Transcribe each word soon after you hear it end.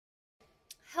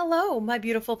Hello, my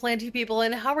beautiful planty people,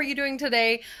 and how are you doing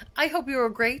today? I hope you are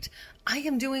great. I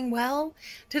am doing well.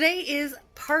 Today is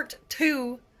part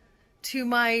 2 to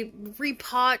my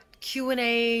repot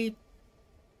Q&A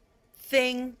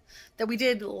thing that we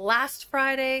did last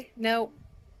Friday. No,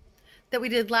 that we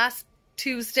did last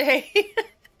Tuesday.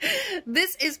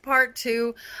 This is part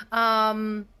 2.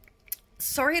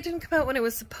 Sorry it didn't come out when it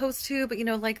was supposed to, but you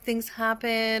know, like things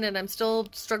happen and I'm still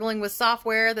struggling with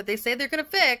software that they say they're going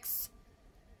to fix.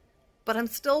 But I'm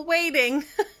still waiting.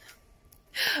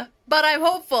 But I'm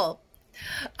hopeful.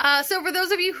 So for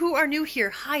those of you who are new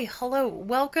here, hi, hello,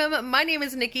 welcome. My name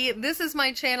is Nikki. This is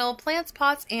my channel, Plants,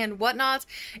 Pots, and Whatnots.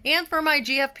 And for my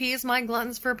GFPs, my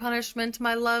gluttons for punishment,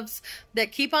 my loves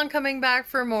that keep on coming back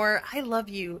for more, I love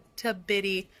you to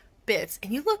bitty bits.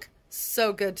 And you look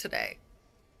so good today.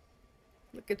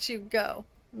 Look at you go.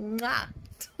 Mwah.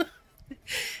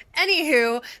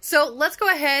 Anywho, so let's go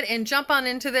ahead and jump on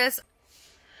into this.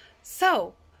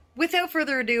 So, without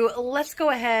further ado, let's go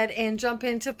ahead and jump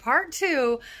into part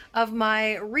 2 of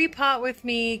my repot with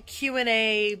me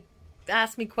Q&A,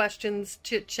 ask me questions,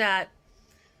 chit chat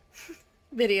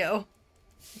video.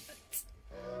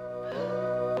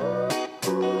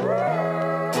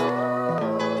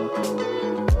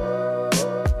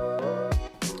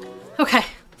 Okay,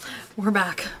 we're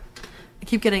back. I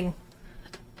keep getting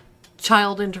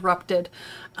child interrupted.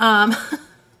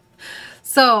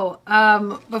 So,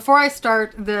 before I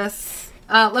start this,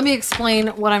 let me explain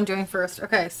what I'm doing first.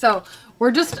 Okay, so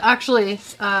we're just actually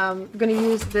going to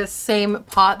use this same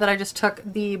pot that I just took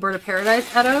the Bird of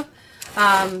Paradise out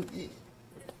of.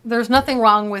 There's nothing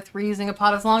wrong with reusing a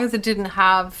pot as long as it didn't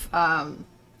have,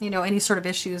 you know, any sort of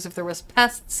issues. If there was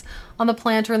pests on the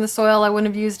plant or in the soil, I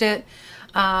wouldn't have used it.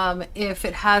 If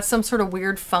it has some sort of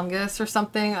weird fungus or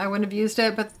something, I wouldn't have used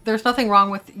it. But there's nothing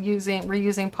wrong with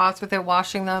reusing pots without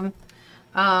washing them.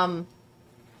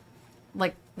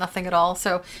 Like nothing at all.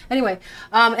 So anyway,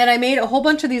 and I made a whole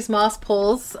bunch of these moss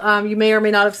pulls. You may or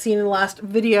may not have seen in the last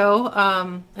video.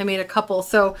 I made a couple.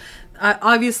 So I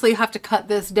obviously have to cut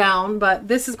this down, but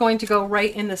this is going to go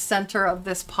right in the center of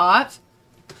this pot,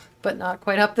 but not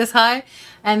quite up this high.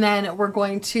 And then we're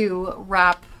going to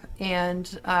wrap and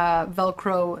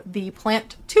Velcro the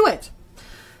plant to it.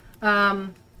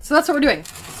 So that's what we're doing.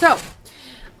 So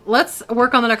let's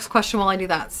work on the next question while I do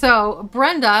that. So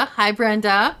Brenda, hi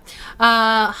Brenda.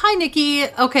 Hi Nikki.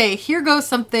 Okay, here goes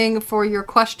something for your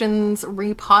questions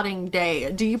repotting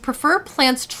day. Do you prefer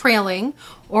plants trailing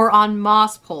or on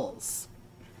moss poles?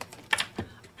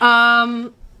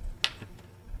 Honestly,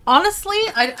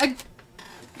 I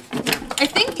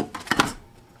think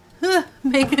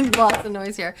making lots of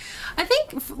noise here. I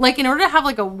think like in order to have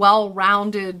like a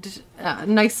well-rounded,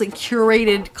 nicely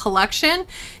curated collection,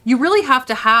 you really have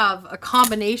to have a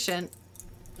combination.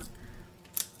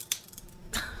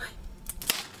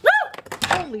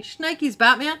 Holy shnikes,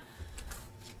 Batman.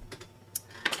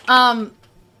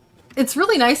 It's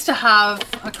really nice to have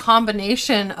a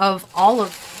combination of all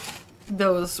of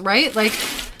those, right? Like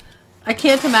I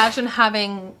can't imagine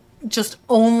having just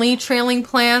only trailing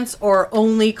plants or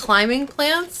only climbing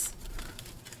plants.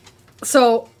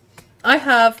 So I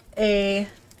have I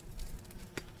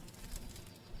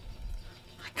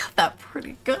got that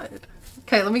pretty good.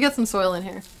 Okay, let me get some soil in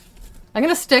here. I'm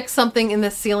gonna stick something in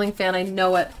this ceiling fan. I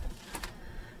know it.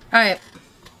 All right.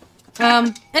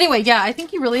 Anyway, yeah, I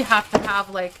think you really have to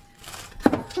have like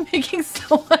making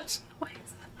so much noise.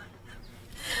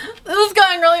 This is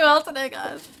going really well today,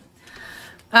 guys.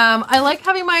 I like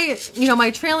having my, you know, my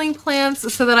trailing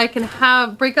plants so that I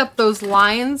can break up those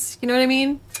lines. You know what I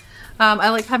mean? I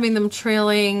like having them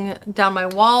trailing down my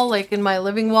wall, like in my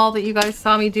living wall that you guys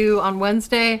saw me do on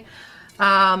Wednesday.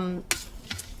 I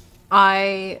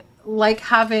like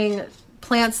having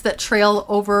plants that trail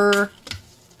over,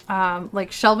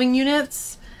 like shelving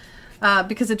units,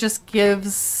 because it just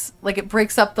gives, like it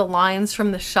breaks up the lines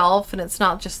from the shelf and it's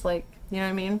not just like, you know what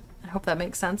I mean? I hope that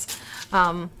makes sense.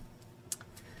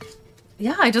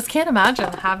 Yeah, I just can't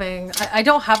imagine having, I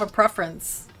don't have a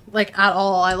preference, like at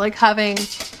all. I like having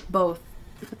both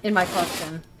in my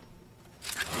collection.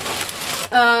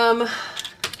 I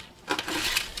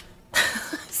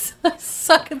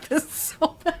suck at this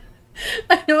so bad.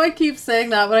 I know I keep saying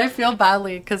that, but I feel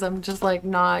badly because I'm just like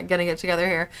not getting it together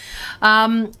here.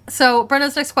 So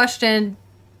Brenda's next question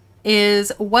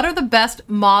is, what are the best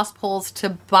moss poles to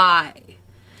buy?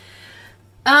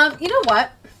 You know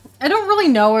what? I don't really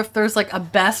know if there's like a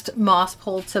best moss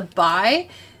pole to buy.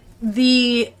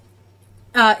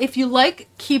 If you like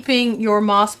keeping your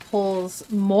moss poles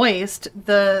moist,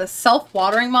 the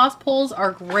self-watering moss poles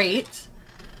are great.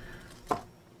 How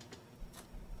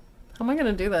am I going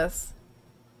to do this?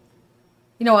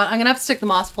 You know what? I'm gonna have to stick the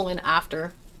moss pole in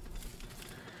after.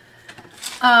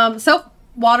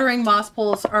 Self-watering moss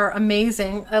poles are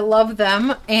amazing. I love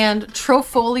them. And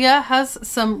Trofolia has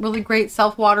some really great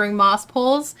self-watering moss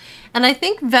poles. And I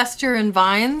think Vesture and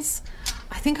Vines,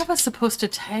 I think I was supposed to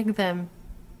tag them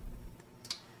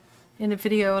in a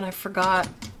video and I forgot.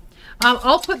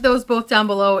 I'll put those both down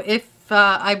below. If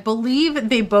I believe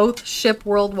they both ship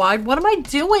worldwide. What am I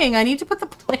doing? I need to put the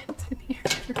plant in here.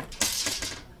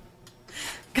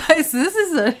 Guys, this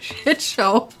is a shit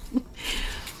show.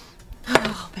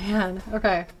 Oh man,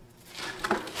 okay.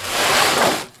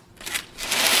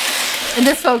 And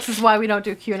this, folks, is why we don't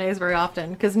do Q&As very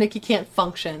often, because Nicki can't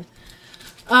function.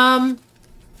 But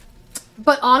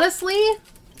honestly,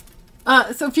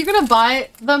 so if you're gonna buy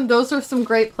them, those are some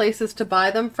great places to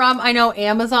buy them from. I know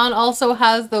Amazon also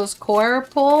has those core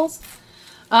poles.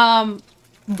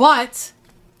 But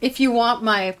if you want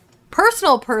my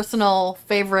personal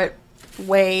favorite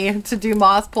way to do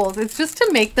moss poles, it's just to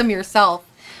make them yourself.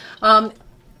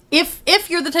 If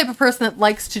you're the type of person that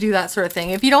likes to do that sort of thing,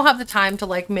 if you don't have the time to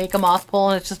like make a moss pole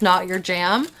and it's just not your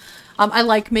jam, I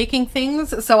like making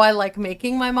things, so I like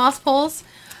making my moss poles.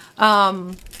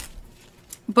 But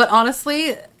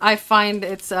honestly, I find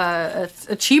it's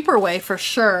a cheaper way for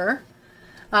sure,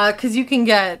 because you can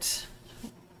get,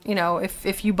 you know,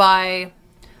 if you buy,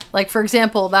 like for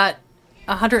example, that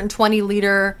 120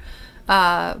 liter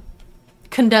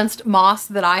condensed moss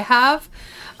that I have.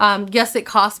 Yes, it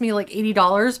cost me like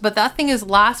 $80, but that thing has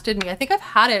lasted me. I think I've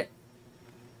had it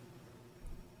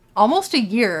almost a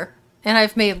year, and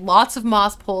I've made lots of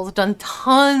moss poles, done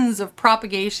tons of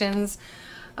propagations.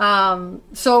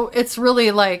 So it's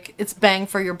really like, it's bang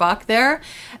for your buck there.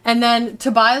 And then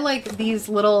to buy like these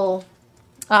little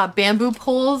bamboo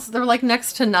poles, they're like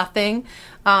next to nothing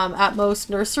at most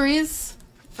nurseries.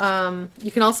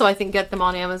 You can also, I think, get them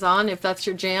on Amazon if that's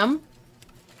your jam.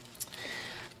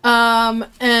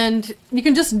 And you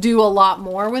can just do a lot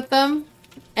more with them.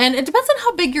 And it depends on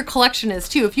how big your collection is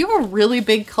too. If you have a really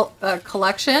big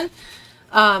collection,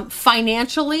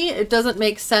 financially, it doesn't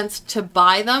make sense to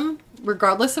buy them,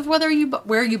 regardless of where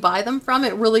you buy them from.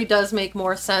 It really does make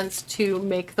more sense to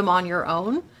make them on your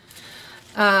own.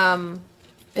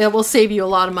 It will save you a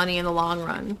lot of money in the long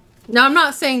run. Now, I'm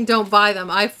not saying don't buy them.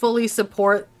 I fully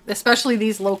support, especially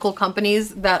these local companies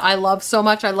that I love so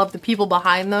much. I love the people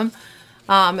behind them.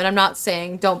 And I'm not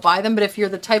saying don't buy them, but if you're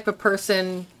the type of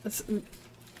person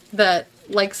that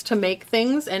likes to make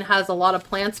things and has a lot of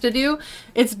plants to do,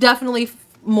 it's definitely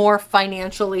more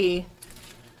financially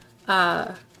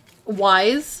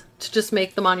wise to just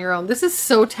make them on your own. This is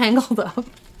so tangled up.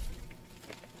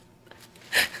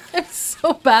 I'm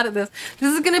so bad at this.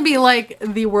 This is going to be like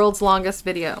the world's longest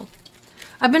video.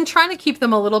 I've been trying to keep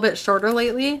them a little bit shorter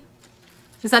lately.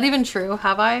 Is that even true?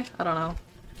 Have I? I don't know.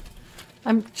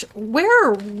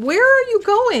 Where are you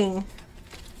going?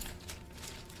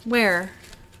 Where?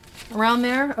 Around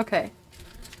there? Okay.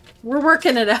 We're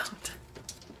working it out.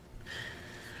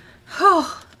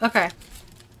 Oh, okay.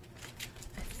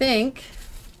 I think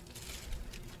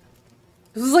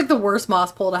this is like the worst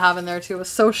moss pole to have in there too. It was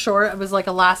so short. It was like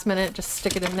a last minute, just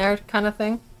stick it in there kind of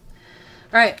thing.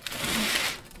 All right.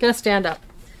 Gonna stand up.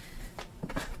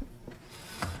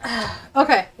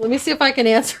 Okay. Let me see if I can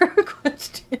answer a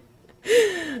question.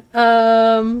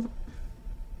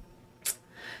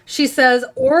 She says,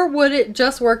 or would it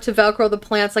just work to Velcro the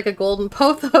plants like a golden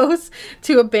pothos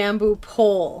to a bamboo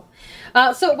pole?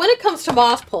 So when it comes to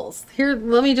moss poles, here,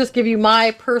 let me just give you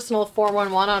my personal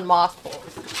 411 on moss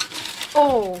poles.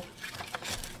 Oh,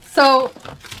 so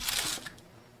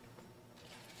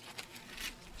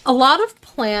a lot of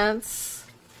plants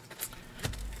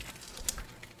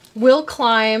will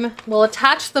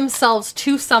attach themselves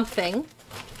to something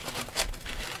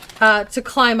to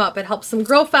climb up. It helps them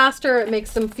grow faster. It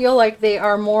makes them feel like they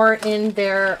are more in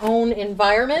their own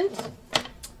environment.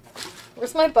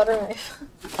 Where's my butter knife?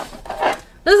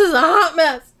 This is a hot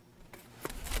mess.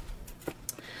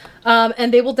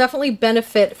 And they will definitely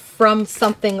benefit from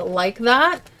something like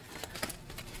that.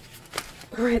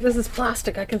 All right, this is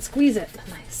plastic. I can squeeze it.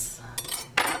 Nice.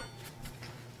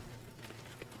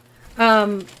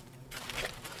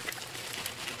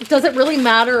 Does it really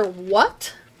matter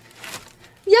what?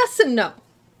 Yes and no.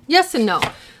 Yes and no.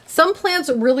 Some plants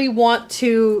really want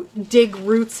to dig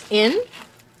roots in.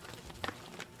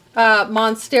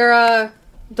 Monstera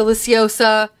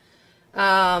deliciosa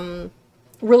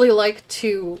really like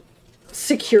to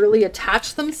securely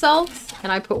attach themselves.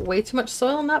 And I put way too much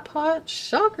soil in that pot.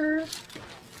 Shocker.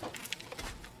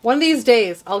 One of these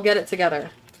days, I'll get it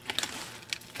together.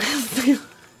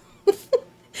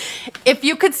 If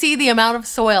you could see the amount of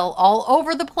soil all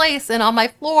over the place and on my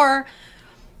floor,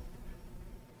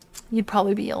 You'd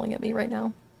probably be yelling at me right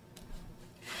now.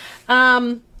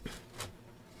 I'm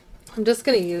just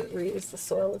going to reuse the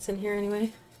soil that's in here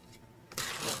anyway.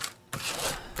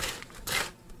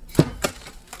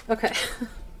 Okay.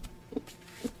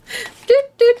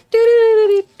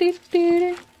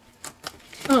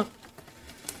 Oh.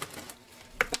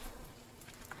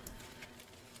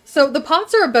 So the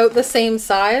pots are about the same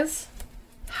size.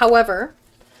 However,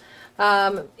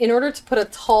 in order to put a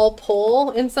tall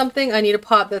pole in something, I need a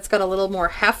pot that's got a little more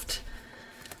heft.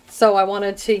 So I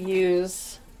wanted to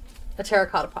use a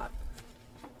terracotta pot.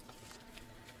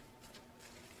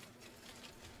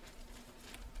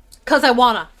 Because I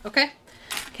wanna, okay?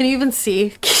 Can you even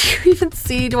see? Can you even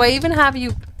see? Do I even have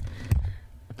you?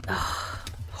 Oh,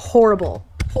 horrible.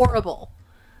 Horrible.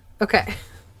 Okay.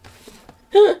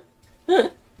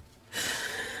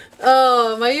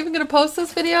 Oh, am I even going to post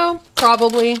this video?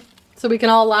 Probably. So we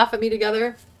can all laugh at me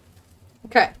together.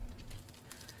 Okay. I'm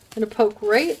going to poke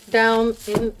right down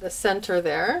in the center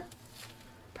there.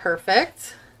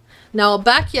 Perfect. Now I'll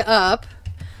back you up.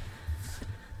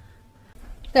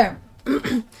 There.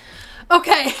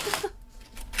 Okay.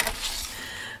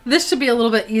 This should be a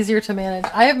little bit easier to manage.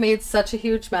 I have made such a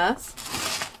huge mess.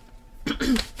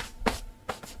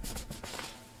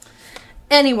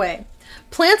 Anyway,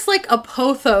 plants like a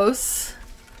pothos,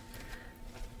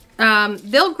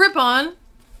 they'll grip on.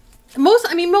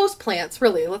 Most plants,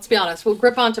 really, let's be honest, will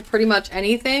grip onto pretty much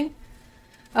anything.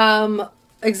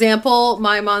 Example,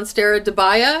 my Monstera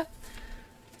debaya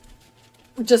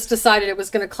just decided it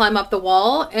was going to climb up the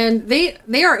wall, and they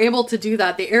are able to do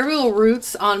that. The aerial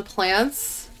roots on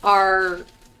plants are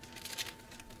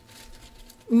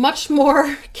much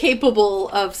more capable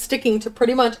of sticking to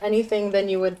pretty much anything than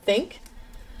you would think.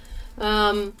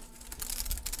 But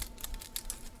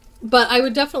I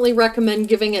would definitely recommend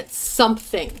giving it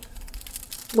something,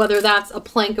 whether that's a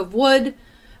plank of wood,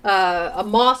 a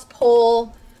moss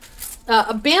pole,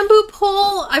 a bamboo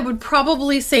pole. I would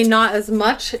probably say not as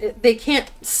much. They can't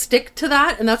stick to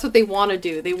that, and that's what they want to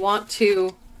do. They want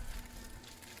to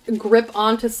grip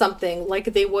onto something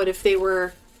like they would if they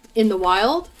were in the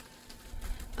wild.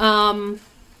 Now,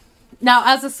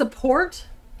 as a support,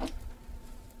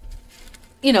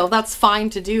 you know, that's fine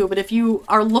to do, but if you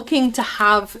are looking to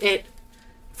have it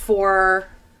for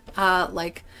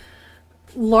like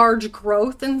large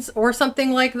growth or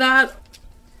something like that,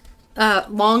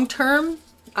 long term,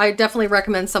 I definitely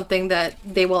recommend something that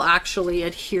they will actually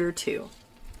adhere to.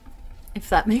 If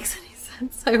that makes any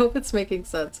sense. I hope it's making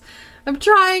sense. I'm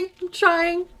trying.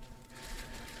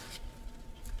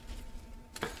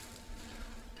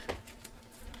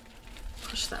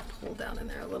 Push that pole down in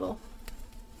there a little.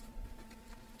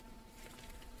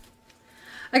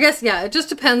 I guess, yeah, it just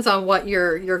depends on what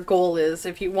your goal is.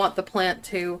 If you want the plant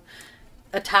to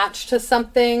attach to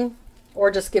something or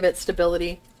just give it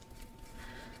stability.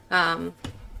 Bamboo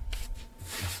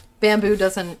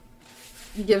doesn't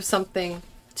give something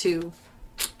to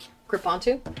grip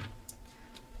onto.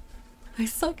 I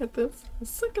suck at this.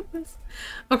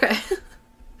 Okay.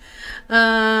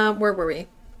 Where were we?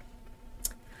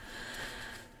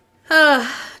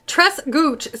 Tress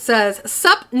Gooch says,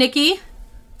 "Sup, Nicki?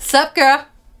 Sup, girl?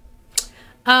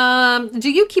 Do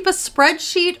you keep a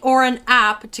spreadsheet or an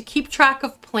app to keep track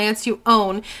of plants you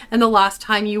own and the last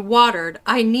time you watered?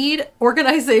 I need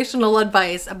organizational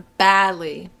advice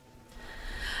badly."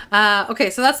 Okay,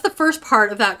 so that's the first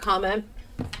part of that comment.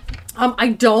 I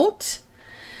don't.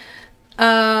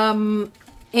 And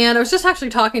I was just actually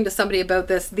talking to somebody about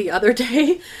this the other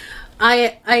day.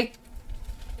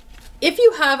 If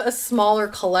you have a smaller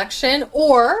collection,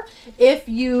 or if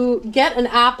you get an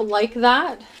app like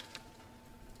that,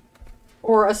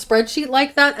 or a spreadsheet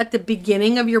like that at the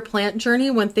beginning of your plant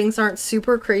journey when things aren't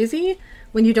super crazy,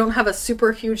 when you don't have a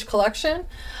super huge collection,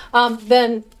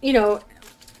 then, you know,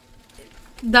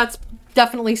 that's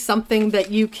definitely something that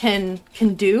you can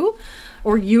do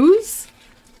or use.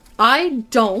 I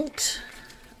don't.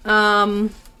 I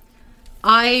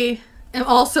am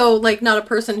also like not a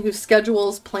person who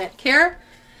schedules plant care.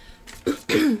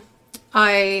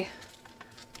 I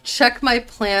check my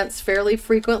plants fairly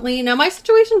frequently. Now my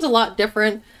situation's a lot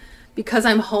different because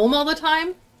I'm home all the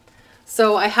time.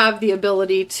 So I have the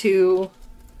ability to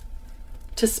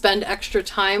spend extra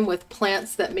time with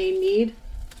plants that may need.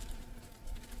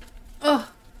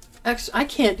 Oh, actually, I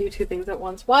can't do two things at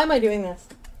once. Why am I doing this?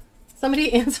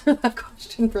 Somebody answer that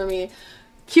question for me.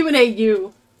 Q&A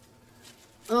you.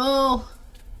 Oh,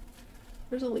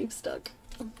 there's a leaf stuck.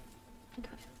 Okay.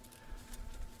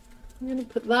 I'm gonna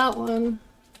put that one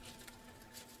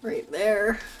right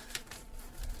there.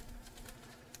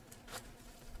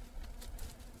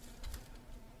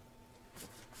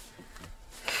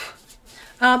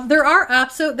 There are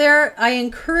apps out there. I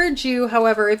encourage you,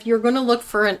 however, if you're going to look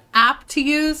for an app to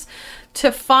use,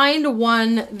 to find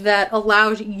one that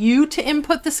allows you to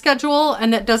input the schedule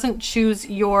and that doesn't choose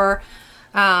your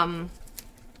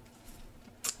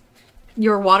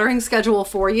watering schedule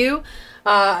for you.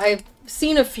 I've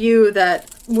seen a few that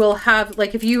will have,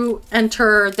 like, if you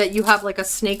enter that you have like a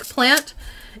snake plant,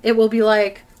 it will be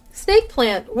like snake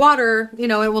plant water, you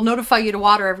know, it will notify you to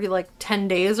water every like 10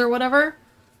 days or whatever.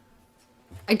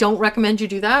 I don't recommend you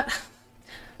do that.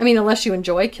 I mean, unless you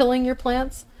enjoy killing your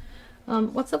plants.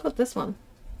 What's up with this one?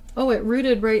 Oh, it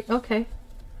rooted right. Okay.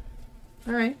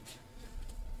 All right.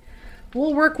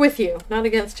 We'll work with you, not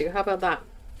against you. How about that?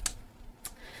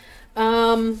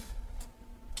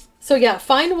 So yeah,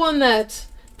 find one that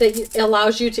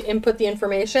allows you to input the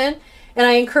information. And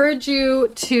I encourage you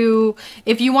to,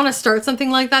 if you want to start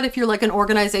something like that, if you're like an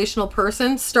organizational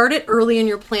person, start it early in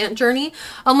your plant journey,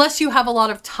 unless you have a lot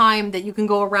of time that you can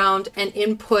go around and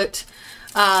input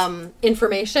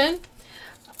information.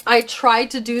 I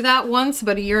tried to do that once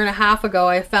about 1.5 years ago.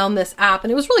 I found this app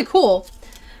and it was really cool.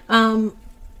 You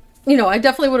know, I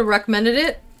definitely would have recommended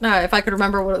it if I could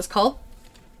remember what it was called,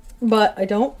 but I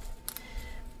don't.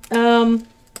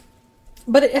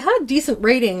 But it had decent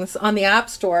ratings on the App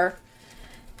Store.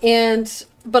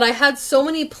 But I had so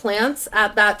many plants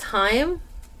at that time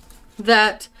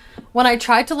that when I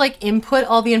tried to like input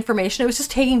all the information, it was just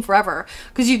taking forever,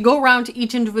 because you go around to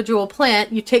each individual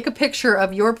plant, you take a picture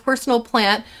of your personal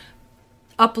plant,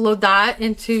 upload that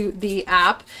into the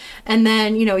app, and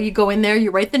then, you know, you go in there, you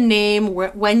write the name,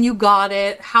 when you got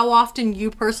it, how often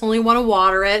you personally want to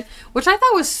water it, which I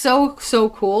thought was so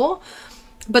cool.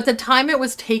 But the time it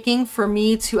was taking for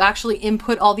me to actually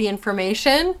input all the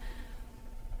information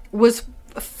was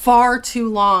far too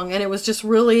long, and it was just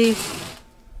really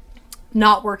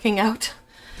not working out.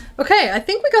 Okay, I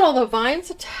think we got all the vines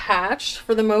attached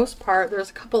for the most part. There's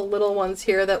a couple little ones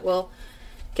here that will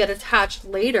get attached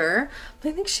later, but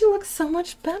I think she looks so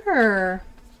much better.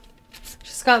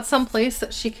 She's got some place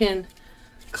that she can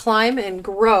climb and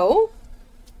grow.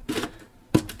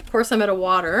 Of course, I'm out of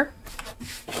water.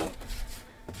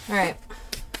 All right.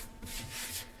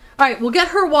 All right, we'll get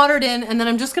her watered in, and then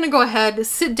I'm just going to go ahead,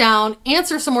 sit down,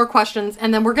 answer some more questions,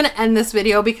 and then we're going to end this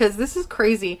video because this is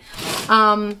crazy.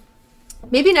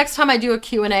 Maybe next time I do a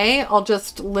Q&A, I'll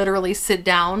just literally sit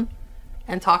down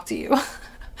and talk to you.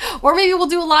 Or maybe we'll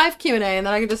do a live Q&A, and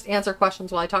then I can just answer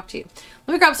questions while I talk to you.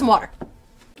 Let me grab some water.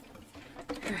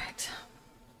 All right.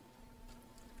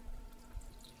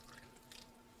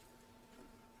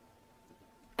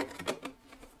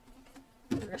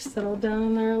 Better settle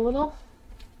down there a little.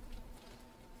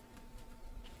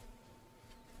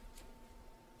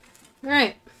 All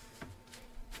right.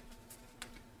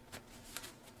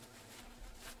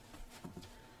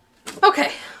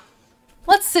 Okay,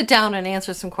 let's sit down and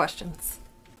answer some questions.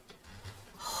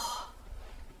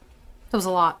 That was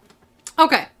a lot.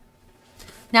 Okay,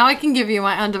 now I can give you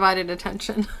my undivided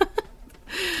attention.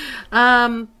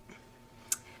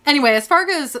 Anyway, as far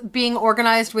as being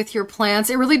organized with your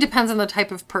plants, it really depends on the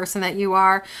type of person that you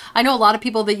are. I know a lot of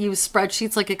people that use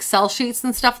spreadsheets, like Excel sheets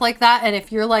and stuff like that. And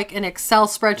if you're like an Excel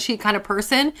spreadsheet kind of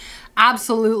person,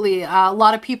 absolutely. A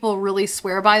lot of people really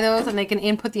swear by those, and they can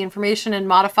input the information and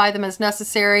modify them as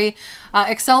necessary.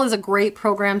 Excel is a great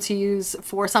program to use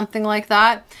for something like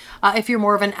that. If you're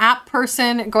more of an app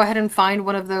person, go ahead and find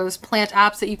one of those plant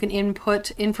apps that you can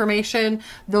input information.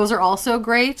 Those are also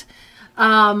great.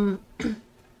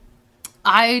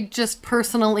 I just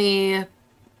personally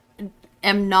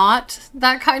am not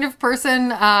that kind of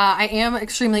person. I am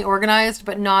extremely organized,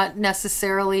 but not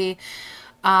necessarily,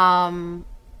 you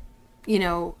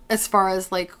know, as far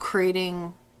as like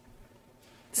creating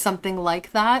something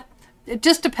like that. It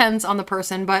just depends on the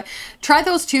person, but try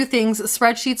those two things,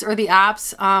 spreadsheets or the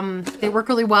apps. They work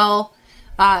really well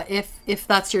if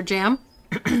that's your jam.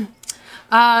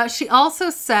 She also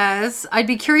says, I'd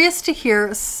be curious to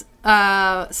hear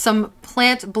some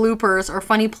plant bloopers or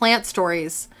funny plant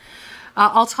stories.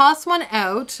 I'll toss one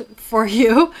out for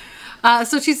you.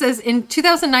 So she says, in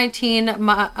 2019,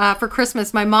 for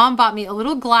Christmas, my mom bought me a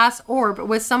little glass orb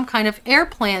with some kind of air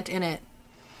plant in it.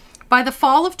 By the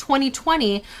fall of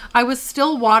 2020, I was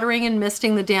still watering and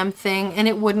misting the damn thing, and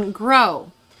it wouldn't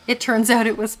grow. It turns out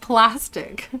it was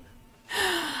plastic.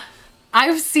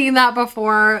 I've seen that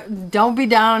before. Don't be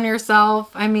down on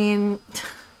yourself. I mean,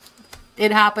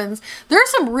 it happens. There are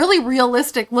some really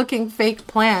realistic looking fake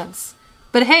plants.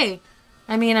 But hey,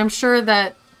 I mean, I'm sure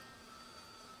that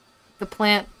the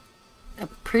plant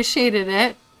appreciated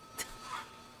it.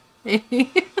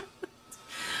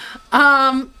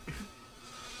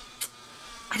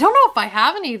 I don't know if I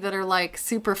have any that are like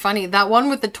super funny. That one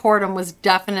with the totem was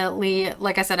definitely,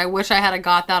 like I said, I wish I had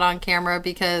got that on camera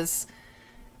because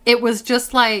it was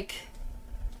just like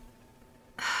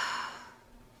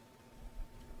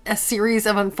a series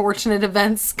of unfortunate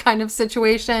events kind of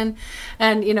situation.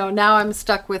 And, you know, now I'm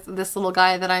stuck with this little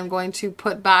guy that I'm going to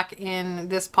put back in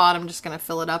this pot. I'm just going to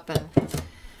fill it up and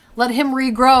let him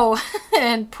regrow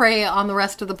and prey on the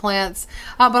rest of the plants.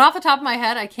 But off the top of my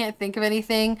head, I can't think of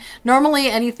anything. Normally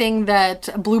anything that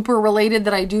blooper related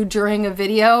that I do during a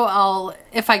video,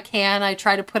 if I can, I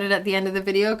try to put it at the end of the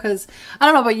video because I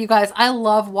don't know about you guys, I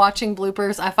love watching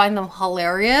bloopers. I find them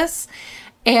hilarious.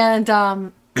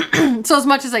 And so as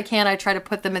much as I can, I try to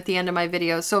put them at the end of my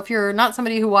videos. So if you're not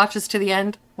somebody who watches to the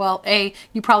end, well, A,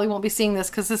 you probably won't be seeing this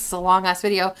because this is a long ass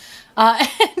video.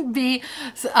 And B,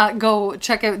 go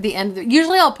check out the end.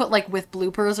 Usually I'll put like with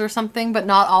bloopers or something, but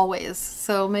not always.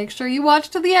 So make sure you watch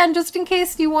to the end just in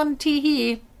case you want to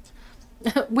tee-hee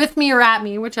with me or at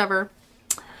me, whichever.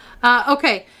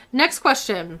 Okay, next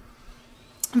question.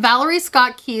 Valerie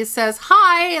Scott Keys says,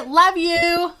 hi, love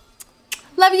you.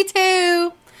 Love you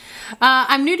too.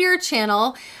 I'm new to your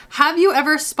channel. Have you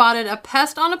ever spotted a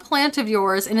pest on a plant of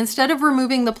yours and instead of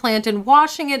removing the plant and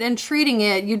washing it and treating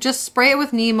it, you just spray it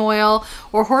with neem oil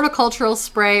or horticultural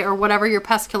spray or whatever your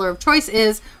pest killer of choice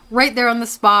is right there on the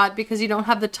spot because you don't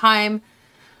have the time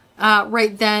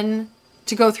right then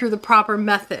to go through the proper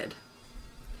method?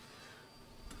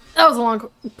 That was a long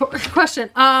question.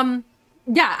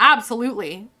 Yeah,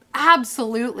 absolutely.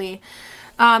 Absolutely.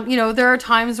 You know, there are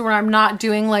times where I'm not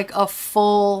doing like a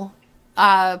full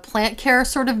plant care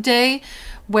sort of day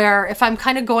where if I'm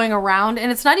kind of going around,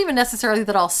 and it's not even necessarily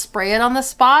that I'll spray it on the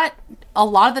spot. A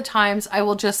lot of the times I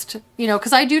will just, you know,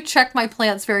 because I do check my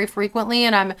plants very frequently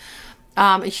and I'm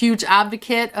a huge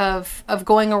advocate of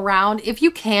going around, if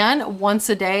you can, once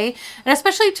a day, and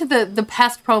especially to the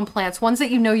pest prone plants, ones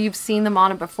that you know you've seen them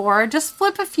on it before, just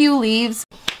flip a few leaves.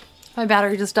 My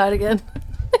battery just died again.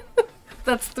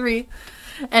 That's 3.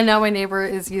 And now my neighbor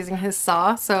is using his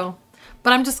saw, so,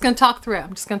 but I'm just going to talk through it.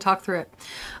 I'm just going to talk through it.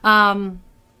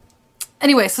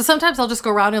 Anyway, so sometimes I'll just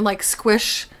go around and like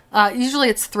squish, usually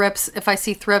it's thrips if I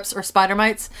see thrips or spider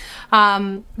mites.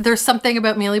 There's something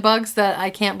about mealybugs that I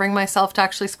can't bring myself to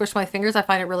actually squish my fingers. I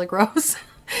find it really gross.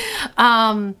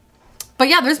 But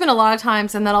yeah, there's been a lot of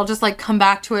times, and then I'll just like come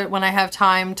back to it when I have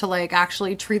time to like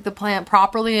actually treat the plant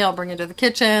properly. I'll bring it to the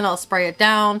kitchen, I'll spray it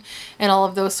down and all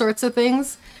of those sorts of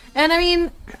things. And I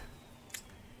mean,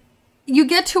 you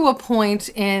get to a point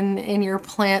in your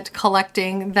plant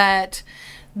collecting that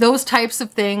those types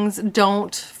of things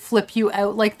don't flip you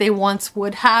out like they once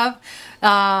would have.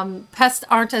 Pests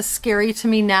aren't as scary to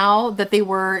me now that they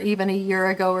were even a year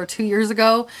ago or 2 years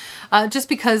ago, just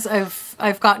because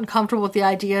I've gotten comfortable with the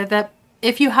idea that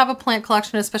if you have a plant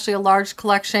collection, especially a large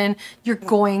collection, you're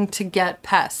going to get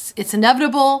pests. It's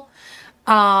inevitable.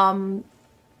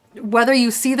 Whether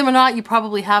you see them or not, you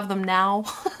probably have them now.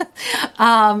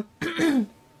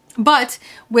 But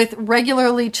with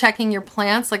regularly checking your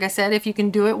plants, like I said, if you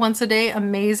can do it once a day,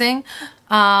 amazing.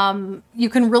 You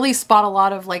can really spot a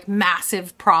lot of like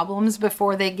massive problems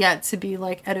before they get to be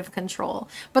like out of control.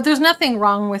 But there's nothing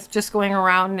wrong with just going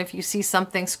around and if you see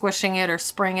something, squishing it or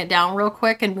spraying it down real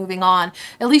quick and moving on.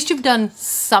 At least you've done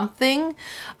something.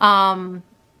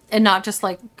 And not just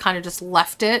like kind of just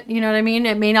left it, you know what I mean?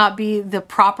 It may not be the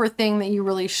proper thing that you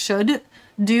really should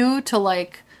do to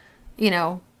like, you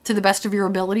know, to the best of your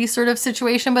ability sort of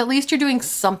situation, but at least you're doing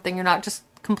something. You're not just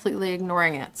completely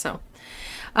ignoring it. So,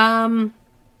 can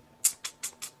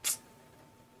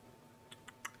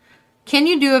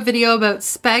you do a video about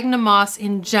sphagnum moss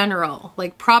in general?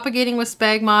 Like propagating with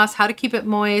sphagnum moss, how to keep it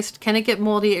moist, can it get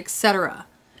moldy, etc.?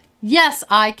 Yes,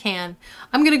 I can.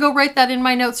 I'm going to go write that in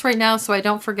my notes right now so I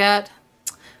don't forget.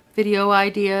 Video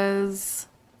ideas,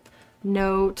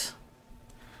 note,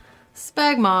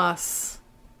 sphagnum moss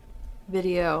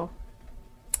video.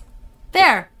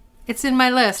 There. It's in my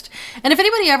list. And if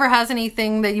anybody ever has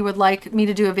anything that you would like me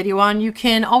to do a video on, you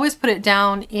can always put it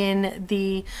down in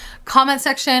the comment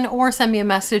section or send me a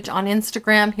message on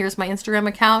Instagram. Here's my Instagram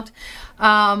account.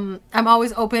 I'm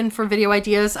always open for video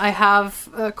ideas. I have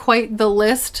quite the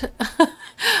list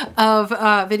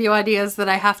of video ideas that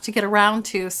I have to get around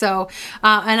to. So,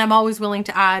 and I'm always willing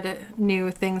to add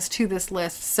new things to this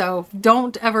list. So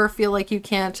don't ever feel like you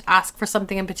can't ask for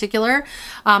something in particular.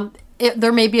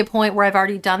 There may be a point where I've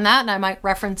already done that and I might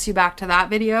reference you back to that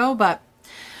video, but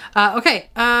okay.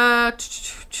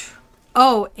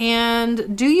 Oh,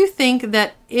 and do you think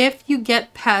that if you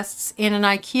get pests in an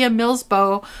IKEA Mills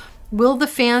bow, will the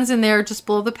fans in there just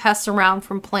blow the pests around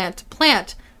from plant to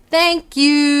plant? Thank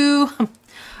you.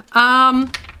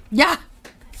 Yeah,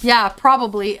 Yeah,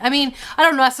 probably. I mean, I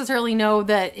don't necessarily know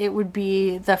that it would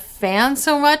be the fan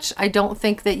so much. I don't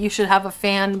think that you should have a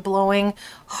fan blowing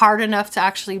hard enough to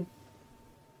actually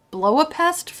blow a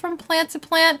pest from plant to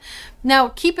plant. Now,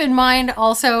 keep in mind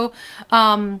also,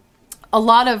 a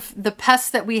lot of the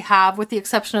pests that we have, with the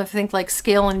exception of things like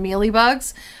scale and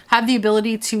mealybugs, have the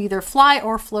ability to either fly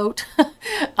or float.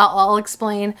 I'll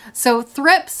explain. So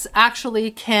thrips actually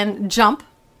can jump,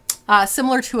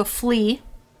 similar to a flea.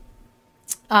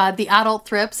 The adult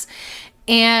thrips.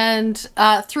 And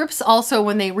thrips also,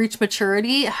 when they reach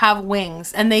maturity, have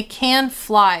wings and they can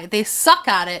fly. They suck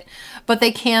at it, but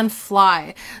they can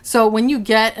fly. So when you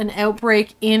get an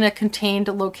outbreak in a contained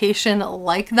location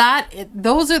like that,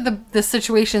 those are the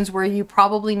situations where you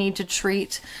probably need to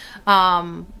treat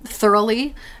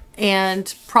thoroughly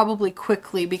and probably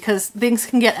quickly, because things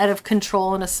can get out of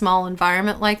control in a small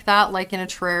environment like that, like in a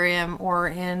terrarium or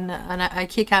in an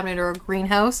IKEA cabinet or a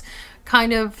greenhouse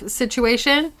kind of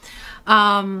situation.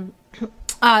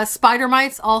 Spider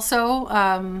mites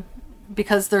also,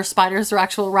 because they're spiders, they're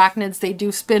actual arachnids, they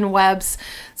do spin webs.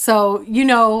 So, you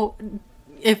know,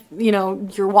 if, you know,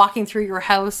 you're walking through your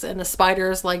house and a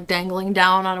spider is like dangling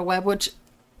down on a web, which,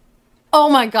 oh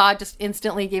my God, just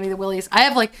instantly gave me the willies. I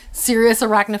have like serious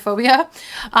arachnophobia.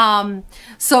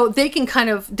 So they can kind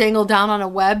of dangle down on a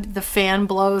web, the fan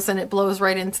blows and it blows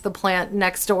right into the plant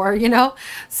next door, you know?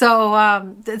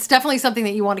 So it's definitely something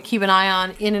that you want to keep an eye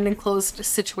on in an enclosed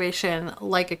situation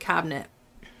like a cabinet.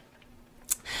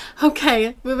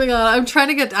 Okay, moving on. I'm trying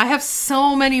to get, I have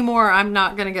so many more. I'm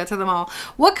not going to get to them all.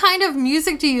 What kind of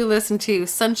music do you listen to?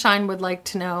 Sunshine would like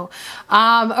to know.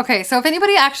 Okay, so if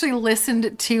anybody actually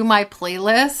listened to my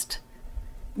playlist,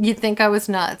 you'd think I was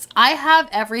nuts. I have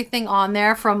everything on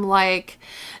there from like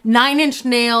 9 Inch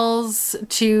Nails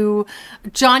to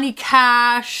Johnny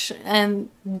Cash and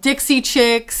Dixie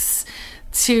Chicks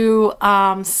to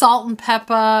Salt and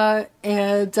Peppa,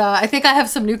 and I think I have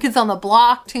some New Kids on the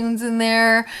Block tunes in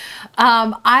there.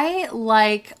 I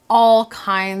like all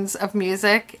kinds of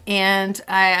music, and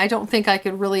I don't think I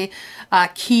could really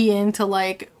key into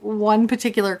like one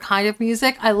particular kind of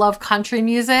music. I love country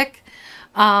music,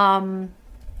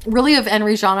 really of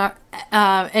any genre,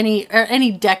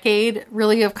 any decade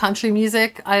really of country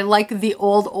music. I like the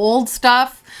old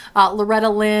stuff, Loretta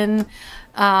Lynn,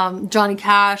 Johnny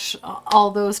Cash,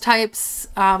 all those types,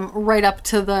 right up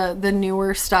to the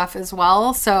newer stuff as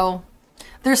well. So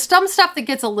there's some stuff that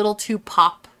gets a little too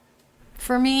pop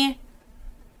for me,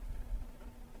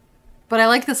 but I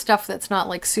like the stuff that's not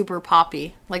like super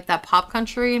poppy, like that pop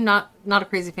country. Not a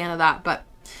crazy fan of that, but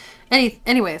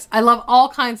anyways, I love all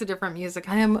kinds of different music.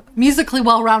 I am musically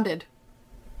well-rounded.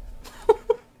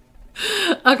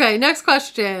 Okay, next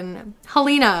question.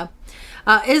 Helena.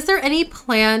 Is there any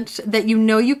plant that you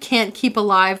know you can't keep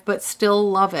alive but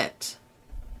still love it?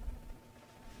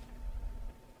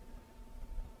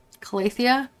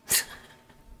 Calathea?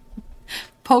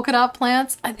 Polka dot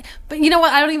plants? But you know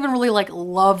what? I don't even really like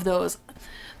love those.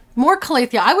 More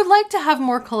Calathea. I would like to have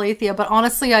more Calathea, but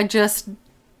honestly, I just...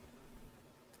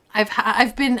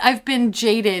 I've been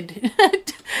jaded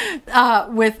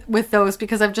with those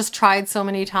because I've just tried so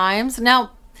many times.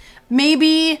 Now,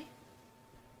 maybe,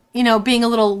 you know, being a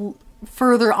little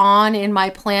further on in my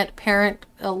plant parent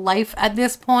life at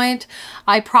this point,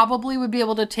 I probably would be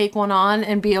able to take one on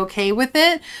and be okay with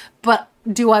it. But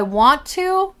do I want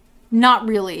to? Not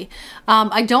really.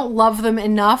 I don't love them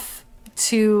enough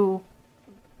to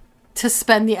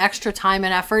spend the extra time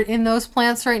and effort in those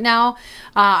plants right now.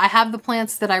 I have the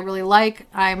plants that I really like.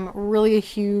 I'm really a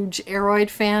huge aroid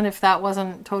fan, if that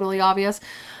wasn't totally obvious.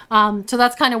 So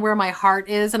that's kind of where my heart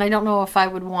is, and I don't know if I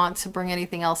would want to bring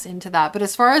anything else into that. But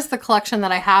as far as the collection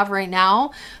that I have right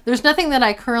now, there's nothing that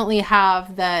I currently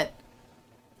have that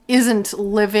isn't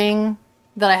living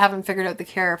that I haven't figured out the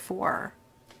care for.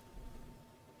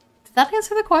 Did that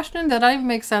answer the question? Did that even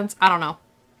make sense? I don't know.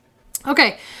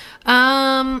 Okay.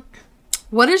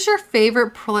 What is your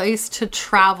favorite place to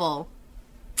travel?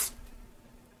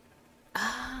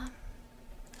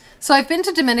 So I've been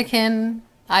to Dominican,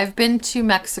 I've been to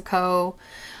Mexico,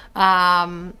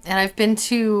 and I've been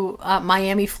to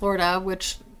Miami, Florida,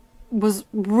 which was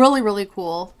really, really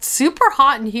cool. Super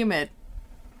hot and humid,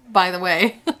 by the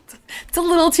way. It's a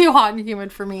little too hot and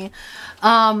humid for me.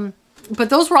 But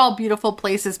those were all beautiful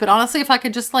places. But honestly, if I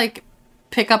could just like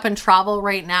pick up and travel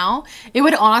right now, it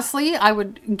would honestly, I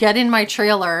would get in my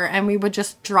trailer and we would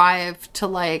just drive to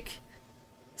like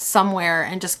somewhere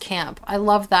and just camp. I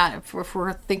love that if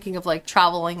we're thinking of like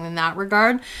traveling in that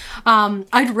regard.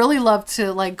 I'd really love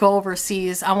to like go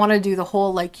overseas. I want to do the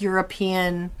whole like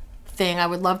European thing. I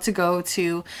would love to go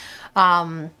to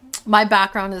my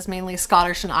background is mainly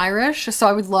Scottish and Irish, so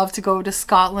I would love to go to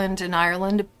Scotland and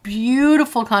Ireland.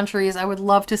 Beautiful countries. I would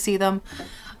love to see them.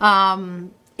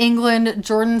 England,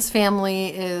 Jordan's family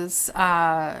is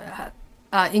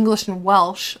English and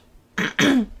Welsh.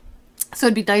 So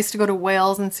it'd be nice to go to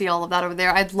Wales and see all of that over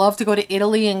there. I'd love to go to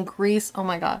Italy and Greece. Oh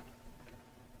my God.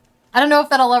 I don't know if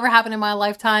that'll ever happen in my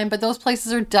lifetime, but those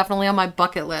places are definitely on my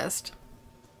bucket list.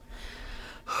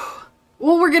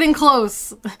 Well, we're getting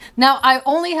close. Now, I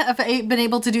only have been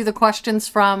able to do the questions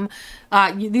from,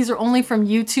 these are only from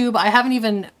YouTube. I haven't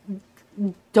even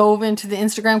dove into the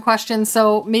Instagram questions,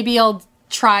 so maybe I'll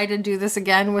try to do this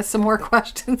again with some more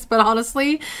questions, but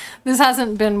honestly, this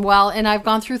hasn't been well, and I've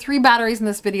gone through 3 batteries, and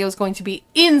this video is going to be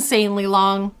insanely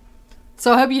long.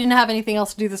 So I hope you didn't have anything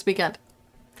else to do this weekend.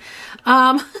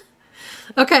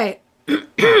 Okay.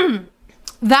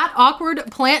 That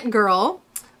awkward plant girl.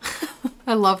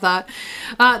 I love that.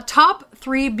 Top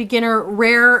 3 beginner,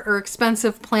 rare, or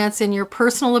expensive plants in your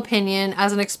personal opinion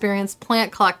as an experienced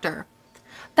plant collector.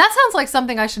 That sounds like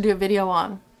something I should do a video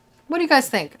on. What do you guys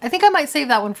think? I think I might save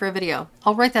that one for a video.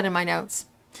 I'll write that in my notes.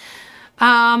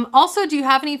 Also, do you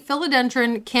have any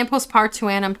philodendron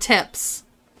Campospartuanum tips?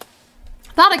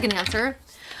 That I can answer.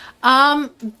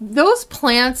 Those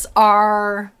plants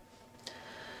are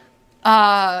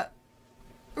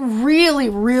really,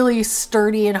 really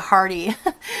sturdy and hardy.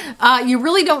 You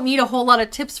really don't need a whole lot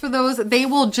of tips for those. They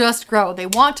will just grow. They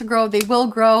want to grow. They will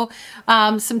grow.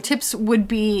 Some tips would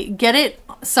be get it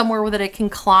somewhere that it can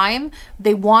climb.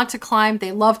 They want to climb.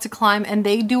 They love to climb, and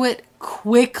they do it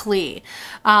quickly.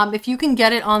 If you can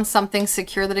get it on something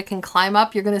secure that it can climb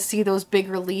up, you're going to see those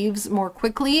bigger leaves more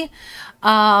quickly.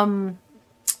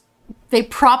 They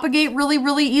propagate really,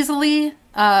 really easily.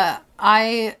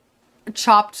 I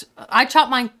chop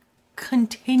mine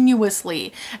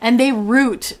continuously, and they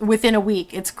root within a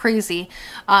week. It's crazy.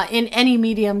 In any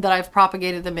medium that I've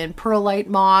propagated them in, perlite,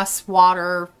 moss,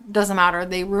 water, doesn't matter.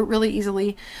 They root really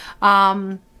easily.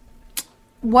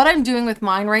 What I'm doing with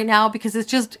mine right now, because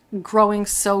it's just growing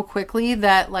so quickly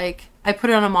that like I put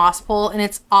it on a moss pole and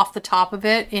it's off the top of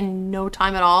it in no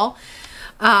time at all,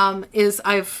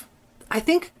 I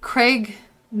think Craig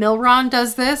Milron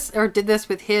does this, or did this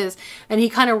with his, and he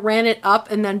kind of ran it up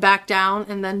and then back down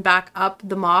and then back up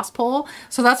the moss pole.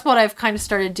 So that's what I've kind of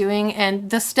started doing, and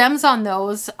the stems on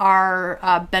those are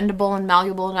bendable and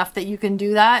malleable enough that you can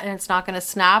do that and it's not going to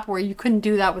snap, where you couldn't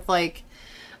do that with like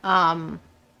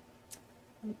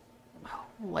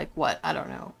what, I don't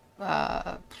know,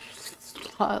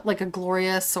 like a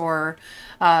Glorious or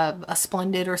a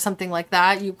Splendid or something like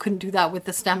that. You couldn't do that with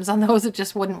the stems on those. It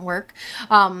just wouldn't work.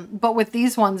 But with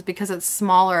these ones, because it's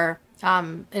smaller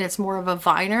and it's more of a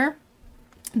viner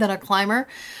than a climber,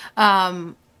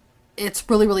 it's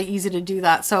really, really easy to do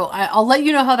that. So I'll let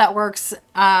you know how that works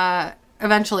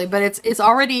eventually, but it's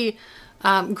already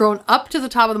grown up to the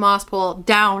top of the moss pole,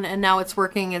 down, and now it's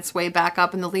working its way back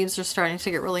up, and the leaves are starting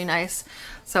to get really nice.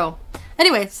 So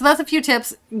anyway, so that's a few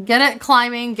tips. Get it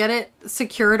climbing, get it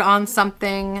secured on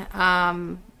something.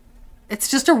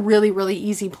 It's just a really, really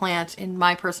easy plant in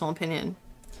my personal opinion.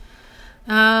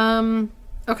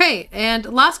 Okay, and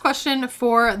last question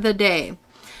for the day.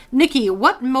 Nicki,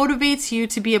 what motivates you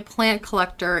to be a plant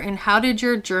collector, and how did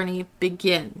your journey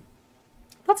begin?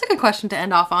 That's a good question to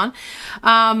end off on.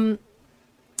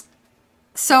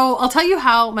 So I'll tell you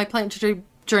how my plant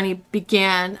journey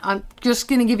began. I'm just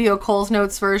going to give you a Cole's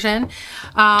Notes version.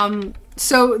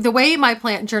 So the way my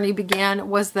plant journey began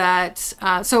was that,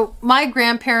 so my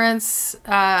grandparents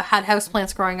had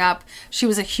houseplants growing up. She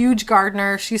was a huge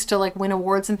gardener. She used to like win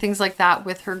awards and things like that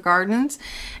with her gardens.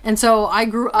 And so I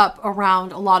grew up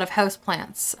around a lot of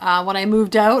houseplants. When I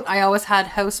moved out, I always had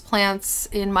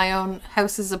houseplants in my own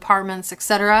houses, apartments,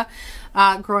 etc.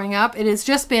 Growing up. It has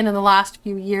just been in the last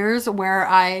few years where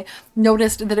I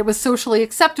noticed that it was socially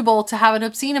acceptable to have an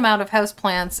obscene amount of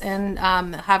houseplants and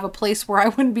have a place where I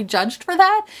wouldn't be judged for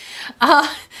that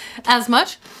as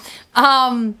much.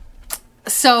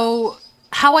 So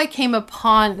how I came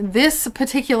upon this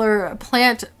particular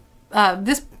plant,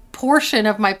 this portion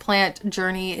of my plant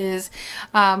journey is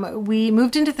we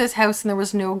moved into this house and there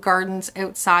was no gardens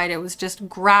outside. It was just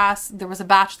grass. There was a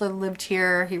bachelor that lived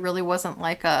here. He really wasn't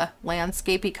like a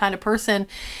landscapey kind of person.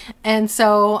 And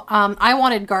so I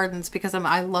wanted gardens because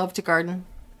I love to garden.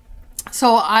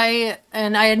 So I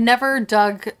had never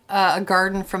dug a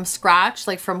garden from scratch,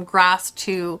 like from grass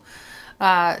to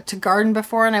garden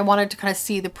before, and I wanted to kind of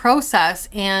see the process,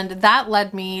 and that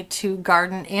led me to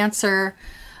Garden Answer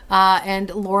and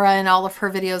Laura and all of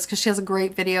her videos, because she has a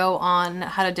great video on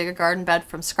how to dig a garden bed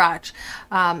from scratch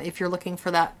if you're looking for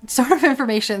that sort of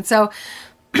information. So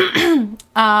So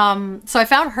I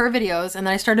found her videos and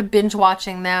then I started binge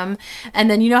watching them. And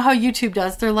then you know how YouTube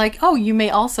does, they're like, oh, you may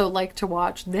also like to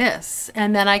watch this.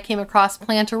 And then I came across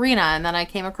Plant Arena, and then I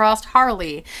came across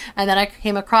Harley, and then I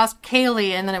came across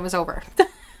Kaylee, and then it was over.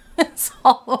 It's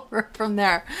all over from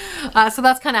there. So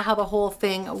that's kind of how the whole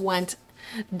thing went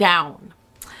down.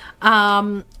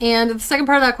 And the second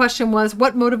part of that question was,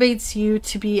 what motivates you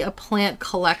to be a plant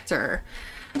collector?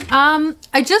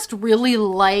 I just really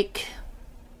like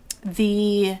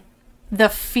the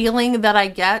feeling that I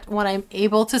get when I'm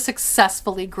able to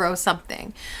successfully grow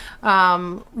something.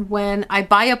 When I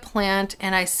buy a plant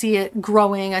and I see it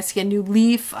growing, I see a new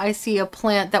leaf, I see a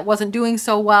plant that wasn't doing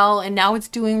so well and now it's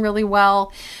doing really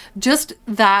well. Just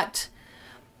that,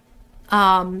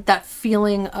 that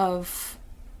feeling of,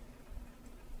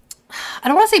 I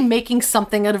don't want to say making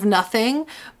something out of nothing,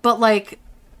 but like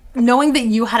knowing that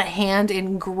you had a hand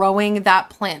in growing that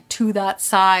plant to that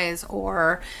size,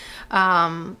 or,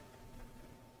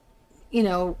 you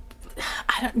know,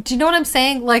 do you know what I'm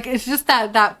saying? Like, it's just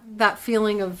that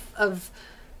feeling of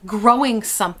growing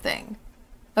something,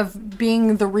 of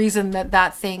being the reason that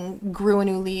that thing grew a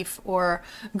new leaf or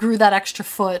grew that extra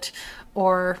foot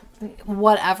or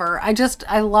whatever. I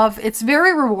love, it's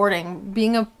very rewarding.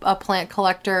 Being a plant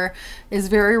collector is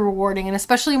very rewarding. And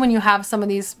especially when you have some of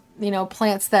these, you know,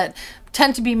 plants that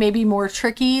tend to be maybe more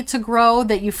tricky to grow,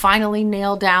 that you finally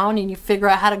nail down and you figure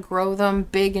out how to grow them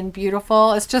big and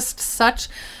beautiful. It's just such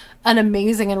an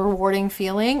amazing and rewarding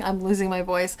feeling. I'm losing my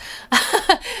voice.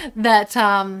 That,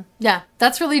 yeah,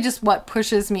 that's really just what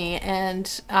pushes me.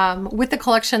 And with the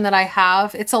collection that I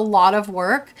have, it's a lot of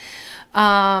work.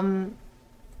 For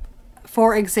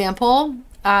example,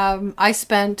 I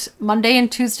spent Monday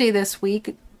and Tuesday this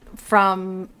week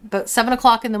from about 7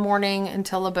 o'clock in the morning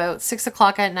until about 6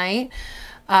 o'clock at night,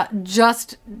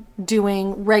 just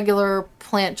doing regular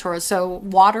plant chores. So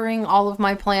watering all of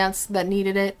my plants that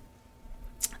needed it.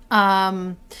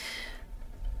 I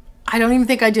don't even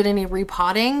think I did any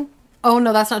repotting. Oh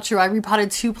no, that's not true. I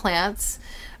repotted 2 plants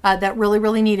that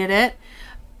really needed it.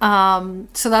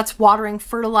 So that's watering,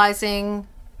 fertilizing,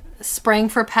 spraying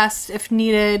for pests if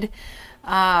needed,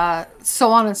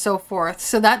 so on and so forth.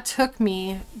 So that took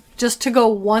me just to go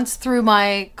once through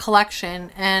my collection,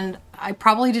 and I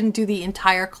probably didn't do the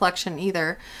entire collection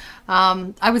either.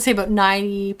 I would say about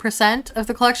 90% of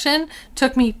the collection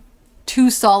took me 2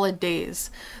 solid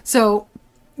days. So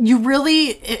you really,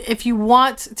 if you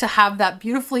want to have that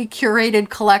beautifully curated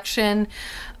collection,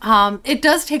 it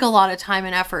does take a lot of time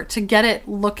and effort to get it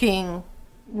looking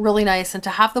really nice and to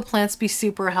have the plants be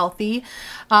super healthy.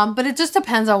 But it just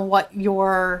depends on what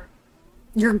your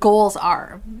goals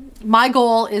are. My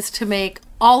goal is to make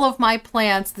all of my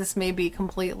plants, this may be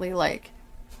completely like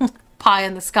pie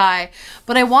in the sky,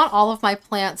 but I want all of my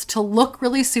plants to look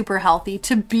really super healthy,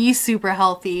 to be super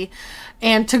healthy,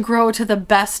 and to grow to the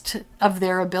best of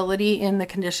their ability in the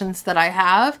conditions that I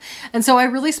have. And so I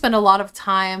really spend a lot of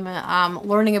time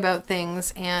learning about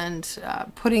things and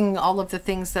putting all of the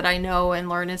things that I know and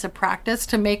learn into practice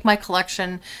to make my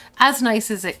collection as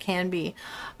nice as it can be.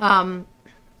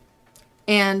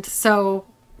 And so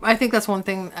I think that's one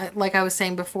thing, like I was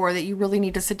saying before, that you really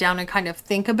need to sit down and kind of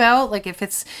think about, like if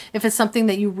it's something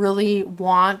that you really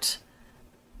want,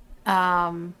 you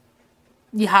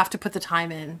have to put the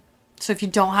time in. So if you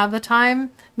don't have the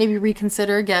time, maybe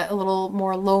reconsider, get a little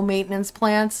more low maintenance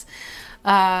plants.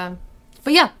 But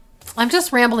yeah, I'm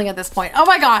just rambling at this point. Oh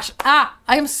my gosh. I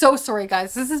am so sorry,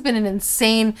 guys. This has been an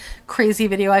insane, crazy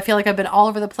video. I feel like I've been all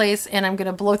over the place and I'm going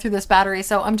to blow through this battery.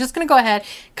 So I'm just going to go ahead,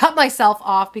 cut myself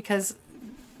off because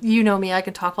you know me, I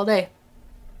can talk all day.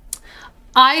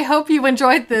 I hope you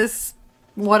enjoyed this,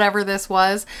 whatever this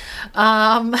was.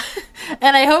 And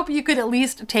I hope you could at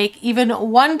least take even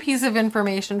one piece of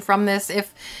information from this.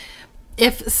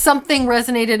 If something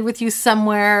resonated with you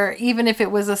somewhere, even if it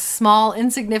was a small,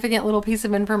 insignificant little piece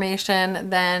of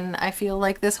information, then I feel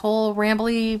like this whole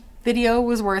rambly video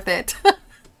was worth it.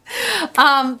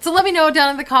 So let me know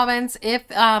down in the comments if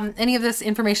any of this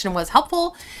information was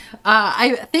helpful.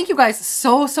 I thank you guys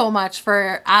so much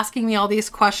for asking me all these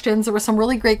questions. There were some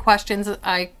really great questions.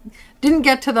 I didn't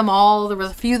get to them all. There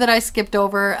was a few that I skipped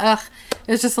over. Ugh,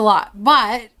 it was just a lot,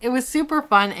 but it was super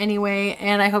fun anyway,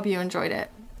 and I hope you enjoyed it.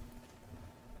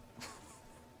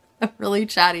 I'm really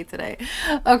chatty today.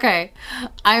 Okay,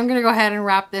 I'm gonna go ahead and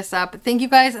wrap this up. Thank you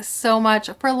guys so much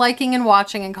for liking and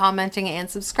watching and commenting and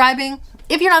subscribing.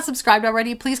 If you're not subscribed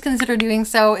already, please consider doing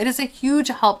so. It is a huge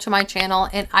help to my channel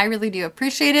and I really do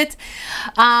appreciate it.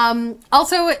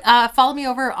 Also, follow me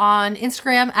over on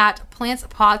Instagram at plants,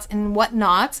 pots, and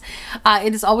whatnot.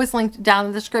 It is always linked down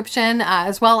in the description,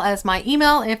 as well as my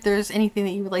email if there's anything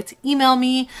that you would like to email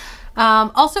me.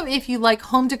 Also, if you like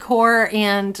home decor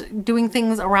and doing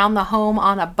things around the home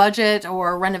on a budget,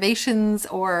 or renovations,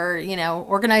 or, you know,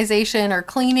 organization or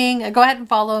cleaning, go ahead and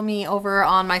follow me over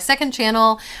on my second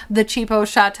channel, The Cheapo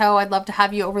Chateau. I'd love to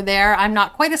have you over there. I'm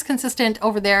not quite as consistent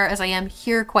over there as I am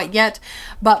here quite yet,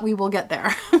 but we will get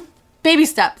there. Baby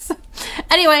steps.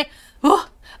 Anyway,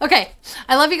 okay.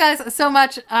 I love you guys so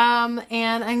much.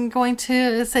 And I'm going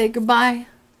to say goodbye.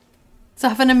 So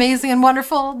have an amazing and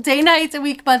wonderful day, night,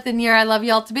 week, month, and year. I love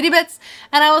you all to bitty bits,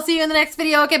 and I will see you in the next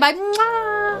video. Okay, bye. Mwah!